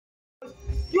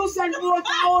You send out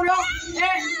how now?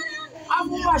 I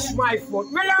wash my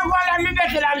foot. Me not go let me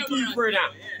better than people now.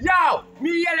 Yo,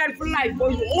 me yelling for life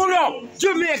for you. Oh no,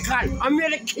 Jamaican. I'm here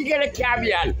to kick in the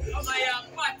Caribbean.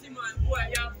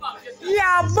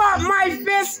 Yeah, but my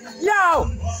fist. Yo,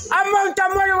 amount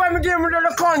of money when we give me to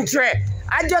the country.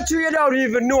 I just you don't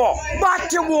even know.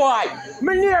 But you boy,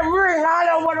 my name ring all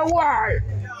over the world.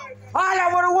 All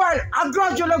over the world. I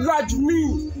got you to grudge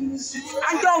me.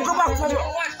 And don't go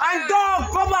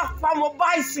back from a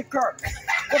bicycle.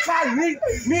 Because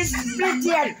me split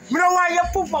head. Me don't want you to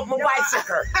put up my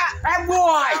bicycle. Hey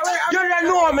boy, you don't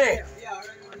know me.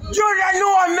 You don't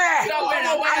know me.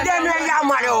 And then me are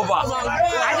mad over.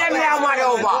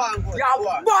 You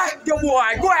bust the boy.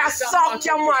 Go and suck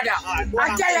your mother.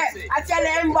 I tell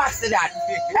the embassy that.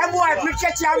 Hey boy, me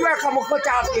get you America, I'm cut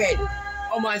off head.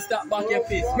 Oh man, stop back your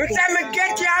face. Me tell me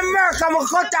get you America, I'm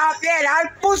cut off head. I'll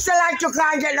push it like you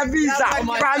can't get the visa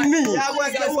from me.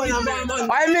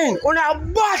 I mean, when I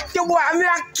bust the boy, I'm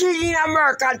a key in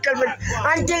America until the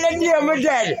day I'm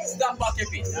dead. Stop back your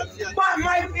face. But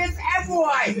my face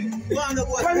everywhere.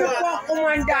 When you fuck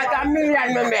woman that a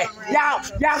million me make,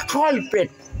 you're culprit.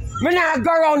 Me not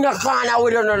go around the corner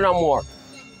with you no more.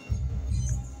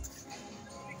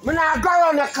 Me not go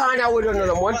around the corner with you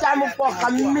no more. One time I fuck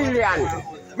a million.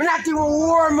 Me not even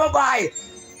warm my body.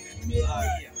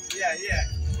 Yeah.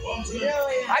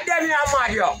 And then me a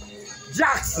mad yo.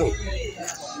 Jackson.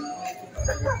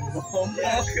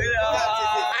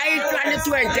 I ain't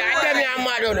 2020. And then me a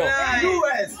mad yo.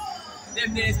 US.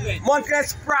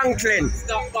 Montes Franklin.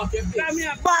 Stop back your face.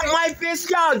 But my face,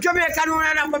 yo, Jamaican don't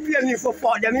have to pay me for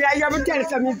fuck them. Yeah, you ever tell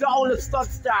them he's the only stud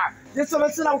star. This is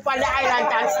what sit down for the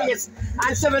island and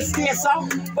stay so.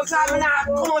 Because I'm not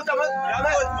come out of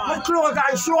my clothes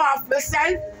and show off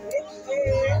myself.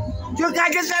 You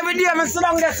can just every day I sit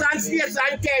down there and stay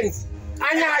and tense.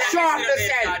 And not show off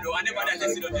myself.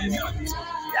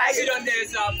 I sit on there,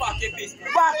 so fuck your face.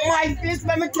 But my face,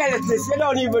 let me tell you this, you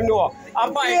don't even know.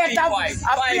 A plate of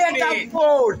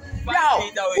food. Yo,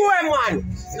 boy man,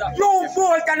 you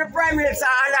both and the Prime Minister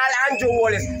and Andrew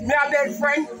Wallace, my best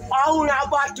friend, I who not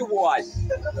about to boy.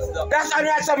 That's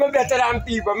something better than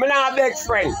people. Me not a best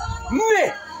friend.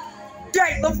 Me.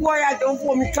 Take before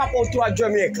me clap out to a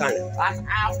Jamaican. I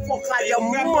fuck like your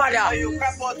mother. You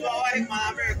clap out to a white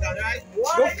man American, right?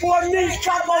 Before me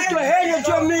clap out to any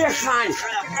Jamaican.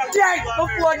 Take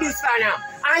before this time.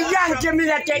 And Yankee me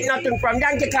not take nothing from.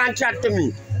 Yankee can't chat to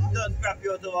me. Don't clap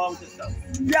you out to all this stuff.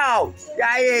 Yo,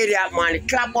 you idiot man.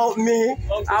 Clap out me.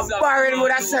 I borrowed him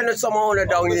with a send some money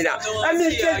down here. I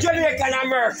mean, take Jamaica and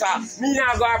America. Me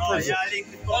not go to prison.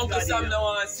 Uncle Sam don't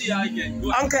want to see you again.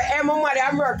 Uncle, hey, my mother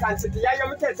American city. Yeah,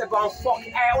 you tell me about fuck.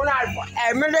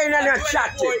 Hey, me don't know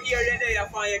chat. Okay,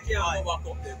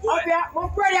 my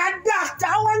brother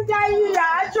doctor. One time you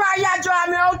draw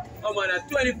me out. Oh man,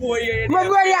 24 years. My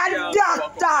brother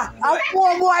doctor. A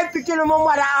poor boy picking my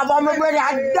mother have. My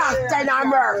brother doctor in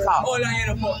America. All I ain't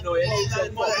a fuck now.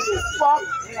 Fuck.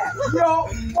 Yo,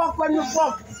 fuck when you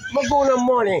fuck. I'm going to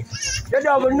money. You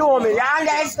don't even know me. You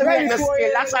underestimate my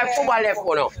skill. That's why football left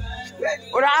for now.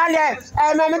 But hey,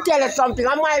 let me tell you something.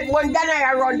 I might one day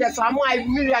I run this, so I might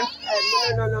million.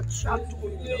 No, chat to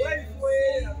me.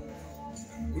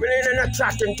 I'm not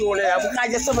chatting to you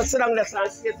because you sit down there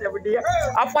and sit every day.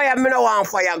 I fire me no want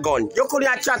fire gun. You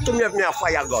couldn't chat to me if me a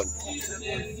fire gun.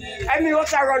 I mean,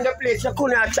 what around the place, you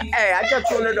couldn't chat. Hey, I just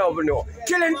don't know.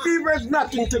 Killing people is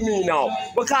nothing to me now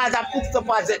because I put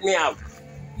deposit me have.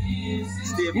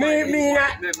 Me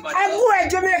not. I'm going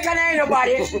Jamaican ain't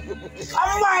nobody.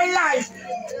 I'm my life.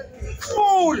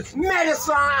 Food,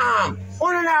 medicine, arm.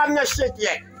 Only not have no shit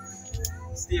yet.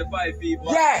 Stay by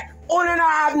people. Yeah, only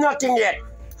not have nothing yet.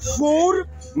 Food,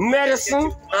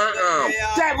 medicine, arm.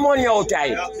 Take money out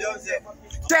there.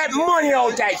 Take money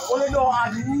out there. Only don't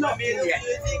have nothing yet.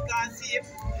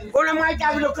 Only might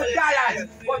have a look at dollars,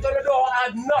 but only don't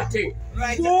have nothing.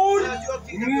 Food,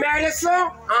 medicine,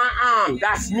 and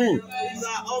that's me.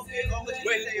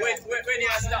 When you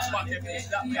stop back,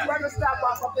 When you stop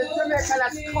back, the Jamaican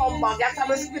has come back. That's how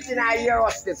I'm spitting I hear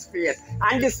us this face.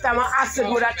 And this time I acid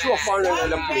with a choke on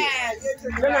the place.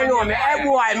 You don't know me. Hey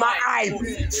boy, my eye.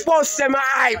 Supposed to my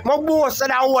eye. My boss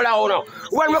said I hold on.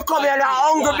 When we come here, the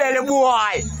hungry belly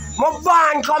boy. My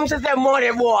band comes to the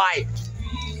money boy.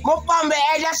 My family,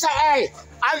 hey, that's a hey.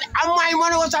 And my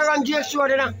money was around J Show,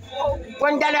 you know.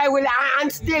 When that I will,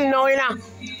 and still now, you know.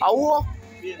 I walk.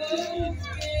 Pay.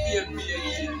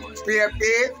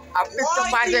 I pick the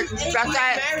budget.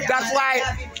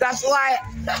 That's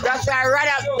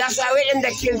why we in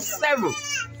the kill 7.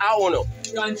 I don't know.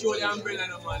 control the umbrella,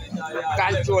 no man.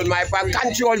 Control my phone.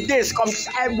 Control this. Come,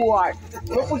 hey boy.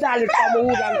 Me put all the from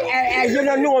wood and hey, you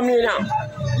don't know me now.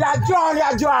 You draw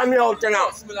me out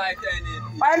now.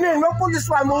 I mean, me put this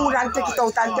one wood and take it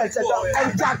out and tell you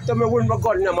and talk to me with my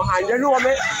gun in my hand. You know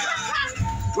me?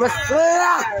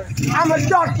 I'm a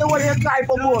doctor when you try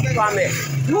for work for me.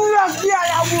 You don't fear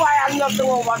that boy and nothing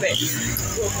over me.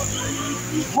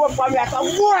 Work for me as a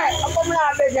boy. I'm coming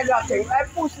out and beg nothing. I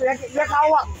push you. You can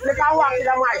walk in the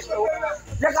mic.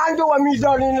 You can do what me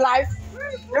done in life.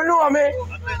 You know me?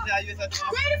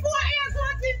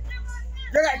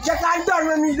 You can done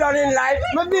what me done in life.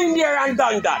 Me been there and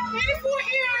done that.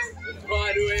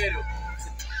 What do you do?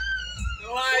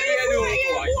 What do you do?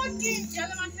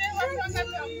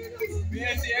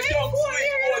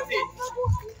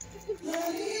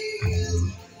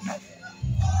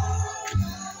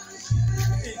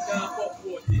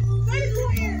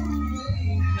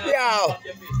 Yo,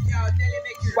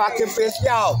 back in face,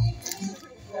 yo.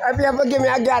 If you ever give me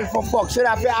a girl for fuck, should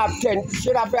I have 10?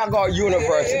 Should I go to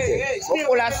university? We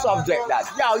full of subject that.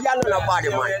 Yo, you know nobody,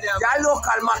 man. You're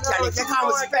local mechanic. You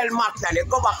can't spell mechanic.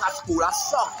 Go back to school. I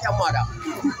suck your mother.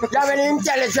 You have any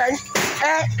intelligence?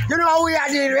 Eh? You know how we are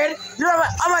dealing with? You know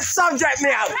how much subject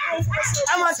me have?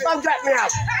 How much subject me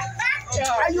have?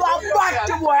 And you are bad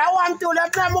to boy. I want to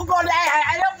let them go there.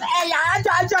 I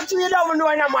just you don't know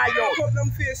any of my yo,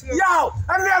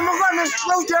 I'm never going to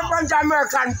shoot you in front of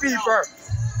American people.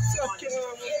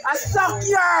 I suck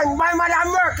young. My mother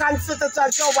American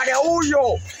citizens over there. Who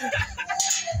you?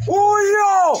 Who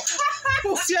you?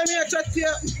 Who see me a chat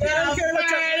here?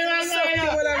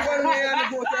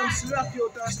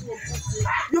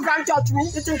 You can't touch me.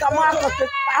 You think I'm Marcus?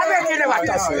 I bet you never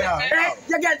touch me.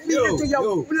 You get me into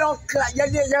your blood clot. You're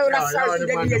born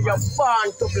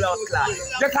to blood clot.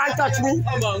 You can't touch me.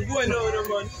 Come on, go now,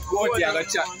 man. Goaty, I got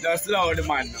chat. Just loud the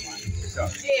man, man.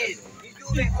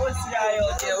 You make Goaty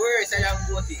out there worse than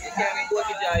Goaty. You can't make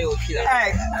Goaty out here.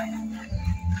 Hey,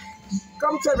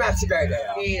 come to me together.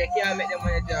 Yeah, you can't make them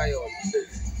money out.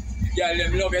 Yeah,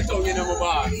 them love your tongue in my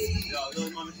bar.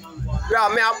 Yeah,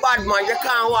 me a bad man. You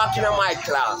can't walk in my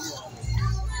class.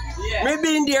 Yeah. Me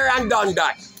been there and done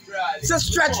that. Right. So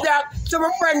stretch that. So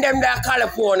my friend them there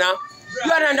California.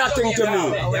 You are nothing to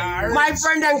me. My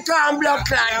friend them can't blood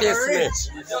clot this me.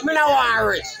 Me no want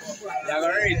rich.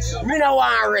 You're rich. Me no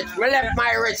want rich. Me left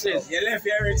my riches. You left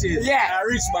your riches. Yeah.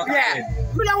 Rich back Yeah. again.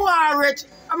 Me no want rich.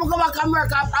 I'm gonna go back to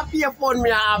America. I pay phone me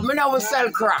have. Me never sell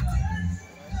crack.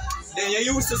 Then you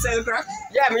used to sell crack?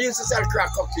 Yeah, me used to sell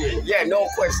crack cocaine. Yeah, no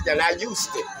question. I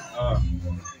used it.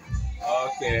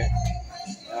 Okay.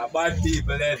 Bad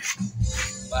people then.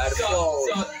 Bad So,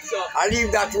 I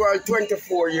leave that world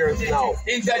 24 years now.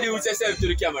 Introduce yourself to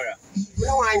the camera. We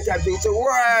don't want to introduce the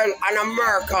world and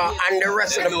America and the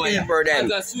rest of the people then.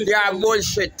 They are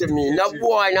bullshit to me. No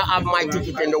boy not have my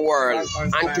ticket in the world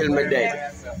until me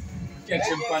dead. Catch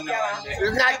him on the one day. This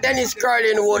is not Dennis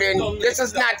Curlin Wooden. This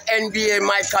is not NBA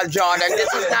Michael Jordan.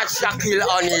 This is not Shaquille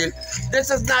O'Neal. This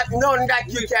is not none that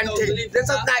you can take. This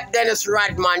is not Dennis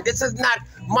Rodman. This is not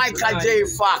Michael J.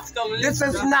 Fox. This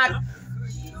is not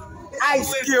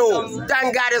Ice Cube.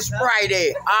 Thank God it's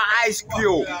Friday. Ice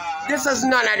Cube. This is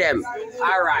none of them.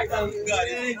 All right.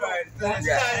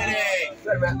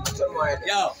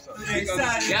 Yo.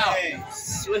 Yo.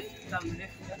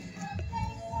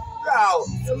 Yo,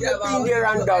 you've been there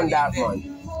and done that, man.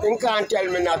 You can't tell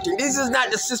me nothing. This is not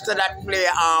the sister that play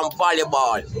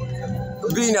volleyball.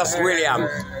 Venus Williams.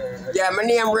 Yeah, my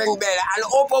name ring bell. And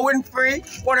Oprah Winfrey,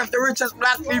 one of the richest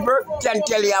black people, can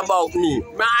tell you about me.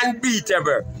 I'm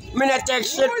unbeatable. Me not take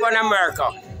shit from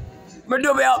America. Me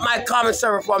do out my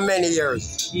commissary for many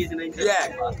years.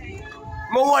 Yeah. Me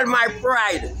hold my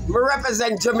pride. Me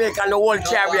represent Jamaica and the whole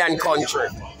Caribbean country.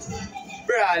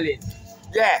 Brawling.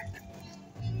 Yeah.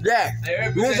 Yeah,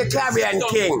 he's the Caribbean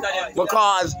king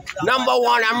because number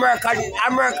one, America,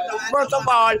 first of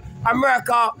all,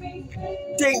 America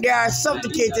think they are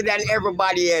sophisticated than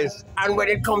everybody else. And when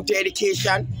it comes to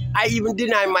education, I even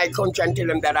deny my country and tell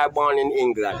them that I'm born in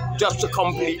England, just to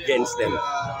compete against them.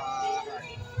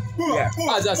 Yeah.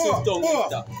 As a sister.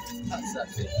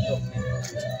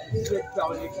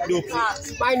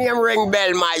 My name ring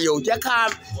bell, my youth. You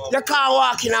can't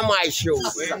walk in my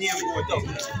shoes.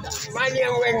 My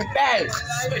name ring bell.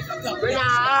 When I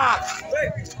ask,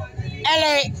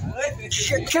 LA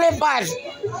Clippers,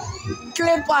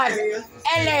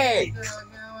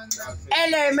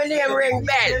 LA, my name ring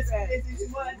bell.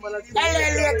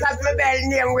 LA Lakers, my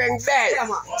name ring bell.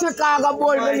 Chicago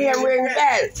Bulls, my name ring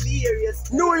bell.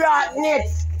 New York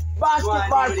Knicks.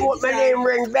 Basketball court, my name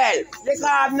ring bell. They can't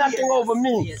have nothing over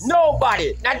me.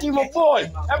 Nobody, not even Paul.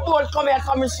 If Paul come here,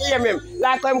 come and shame him.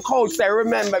 Like I'm coach say,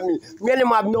 remember me. Me and him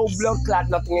have no blood clot,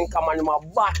 nothing in common. I'm a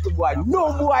basketball.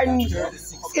 No boy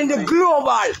in the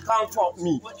global can't fuck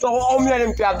me. So how me and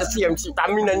him can have the same shit?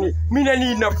 I mean, I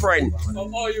need no friend.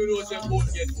 How you know them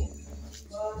both get fucked?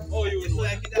 How you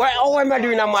know? How am I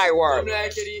doing in my world?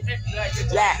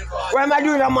 Yeah, what am I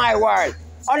doing in my world?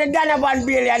 Only Donovan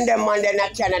Bailey and them man, they're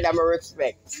not Canada, I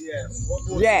respect.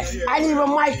 Yeah, and even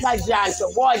Michael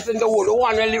Johnson, boys in the wood, the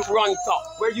one who run top,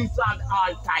 where you saw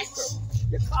all title.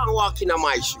 You can't walk in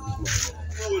my shoes,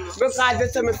 man. Because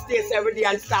there's some mistakes every day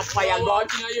and stop fire gun.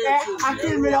 I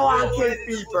kill me, no one kill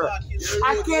people.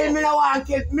 I kill me, no one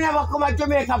kill. Me never come to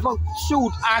Jamaica for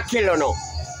shoot or kill or no.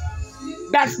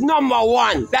 That's number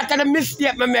one. That's the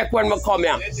mistake I make when I come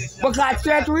here. Because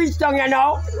straight reach down, you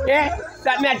know,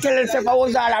 that me tell yourself I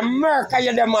was all a murder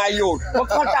you them my youth. But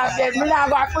cut off that, me not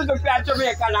go to prison for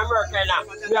Jamaica and America now.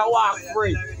 Me walk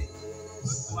free.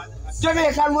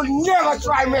 Jamaican would never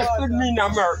try mess with me in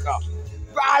America.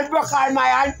 I'll break all my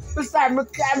hand, this time I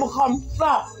come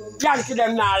stop. Yankee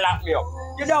them now lock me up.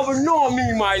 You don't know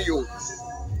me, my youth.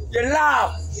 You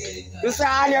laugh. You say,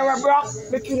 I never broke,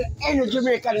 me kill any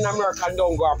Jamaican in America and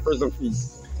don't go to prison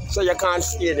fees. So you can't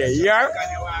stay there, yeah?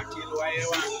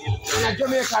 And a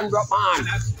Jamaican broke my hand.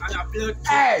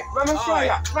 Hey, let me show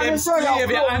you. Let me show you.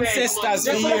 Your ancestors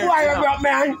here. You why you broke my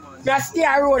hand? I stay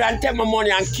on the road and take my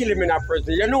money and kill him in a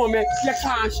prison. You know me? You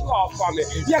can't show off for me.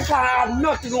 You can't have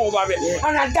nothing over me.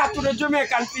 And I that to the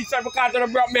Jamaican people because of the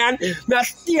broke man. I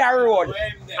stay on the road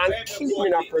and kill him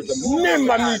in a prison.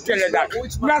 Remember me tell you that.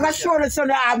 I'm going to show the son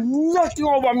that I have nothing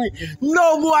over me.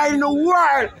 No boy in the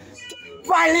world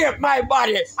violate my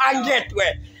body and get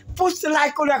wet. Pussy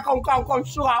like when come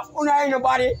show off. You know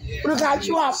anybody? You can't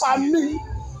show off on me.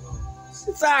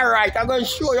 It's alright, I'm going to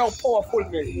show you how powerful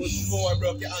me.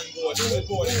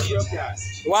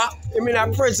 What? You mean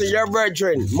a prison, your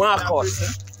virgin,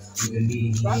 Marcus.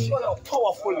 I'm show you how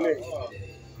powerful me.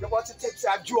 You want to take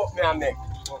a joke, me and me.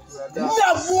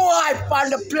 No boy on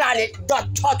the planet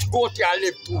that touch Goaty and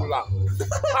live too long.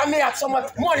 I may have so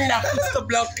much money that fits the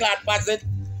blood clot, was it?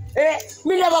 Eh?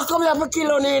 Me never come here for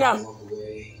kill on you.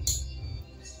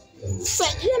 Say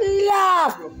you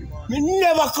laugh. Me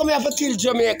never come here for kill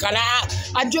Jamaican.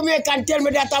 A Jamaican tell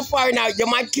me that a foreigner, you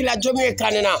might kill a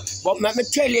Jamaican, you know. But let me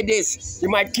tell you this, you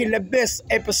might kill the best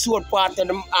episode part of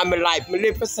my life. Me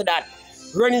live to say that.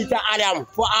 Renita Adam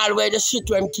for all where the shit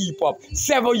when keep up.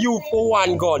 7 youth for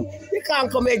 1 gun. You can't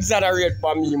come exaggerate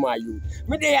for me, my youth.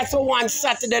 Me there so one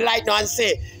Saturday night now and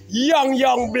say,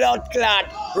 young blood clot,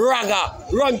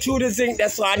 ragga, run through the zinc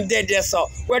that's so and dead there so.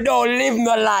 We don't live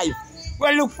no life.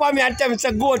 Well, look for me and tell me,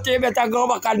 say, Goaty, you better go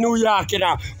back to New York, you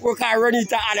know. We can run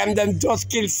into Adam, them just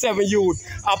kill 7 youth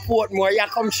at Portmore. You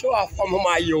come show off for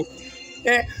my youth.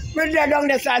 Eh? Me there down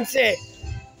there and say,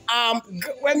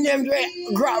 when them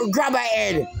grab a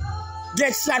head,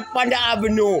 get shot on the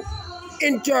avenue,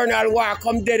 internal war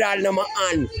come dead on my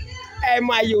hand. Hey,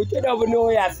 my youth, you don't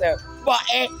know yourself. But,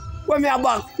 when me a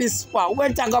back this far,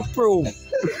 when I go prove? Me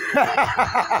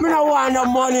don't want no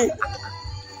money.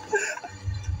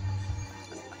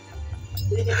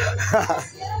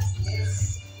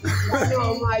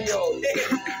 No, my yo.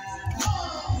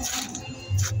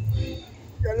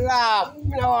 You laugh.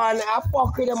 Me no want I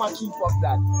fuck with them and keep up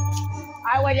that.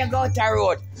 I when you go to the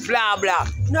road, blah blah.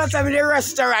 You know some of the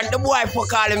restaurant, the boy fuck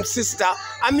call him sister,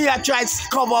 and me I try to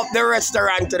cover up the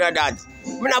restaurant to the dad.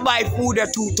 Me not buy food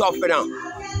that too tough, you know.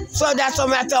 So that's no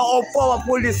matter how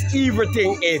powerful this evil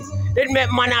thing is. It make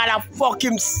man all a fuck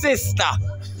him sister.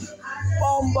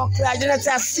 You know,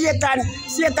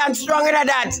 Satan stronger than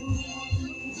that.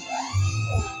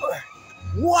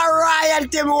 What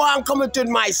royalty me want come to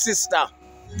my sister?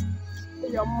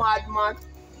 You're mad, man.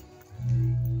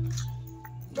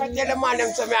 I tell the man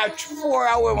them to me I 4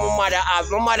 away my mother have.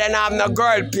 My mother now have no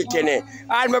girl picking it.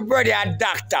 And my brother a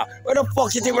doctor. What the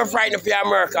fuck you think me frightened for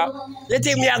America? You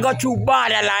think me I go through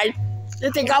borderline?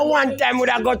 You think I one time would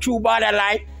I go through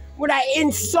borderline? Would I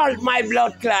insult my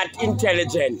blood clot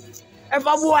intelligence? If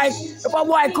a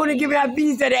boy couldn't give me a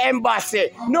visa to the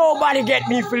embassy, nobody get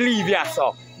me to leave here,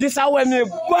 so. This is where me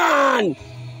born.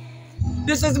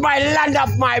 This is my land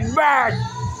of my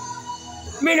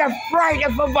birth. Me the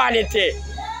frightened for vanity.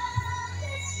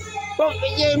 But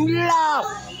you laugh.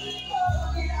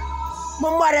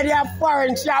 My mother is a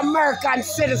foreign, she's an American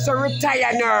citizen,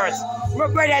 retired nurse. My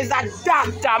brother is a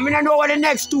doctor. Me don't know what the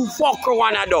next 2 fucker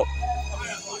wanna do.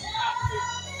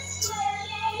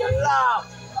 You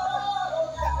laugh.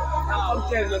 Come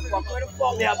tell me, fuck, what the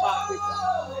fuck me about this?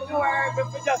 You worry,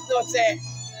 if you just don't say,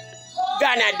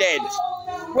 Ghana dead.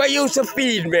 where used to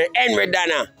feed me, Henry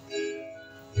Dana.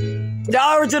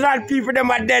 The original people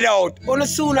them are dead out. Only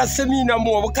soon as see me no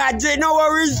more because they know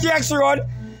where rejection run.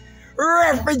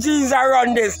 Refugees are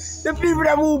on this. The people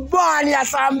that who born here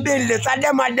and build this and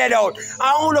them are dead out.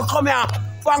 I only come here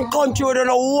from country who don't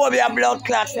know who be a blood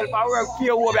clot self and work for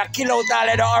who be a kill out all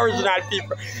of the original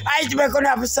people. I used to make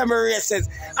have some races.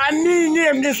 And me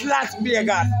name this Las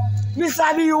Vegas.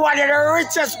 Mr. B one of the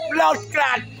richest blood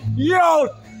clot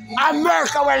youth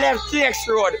America will left Cakes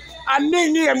Road. And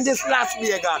me name this Las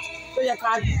Vegas. So you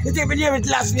can't, you think me name it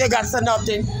Las Vegas or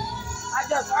nothing? I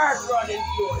just heard running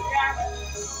through it, yeah?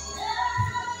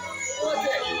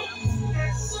 Okay.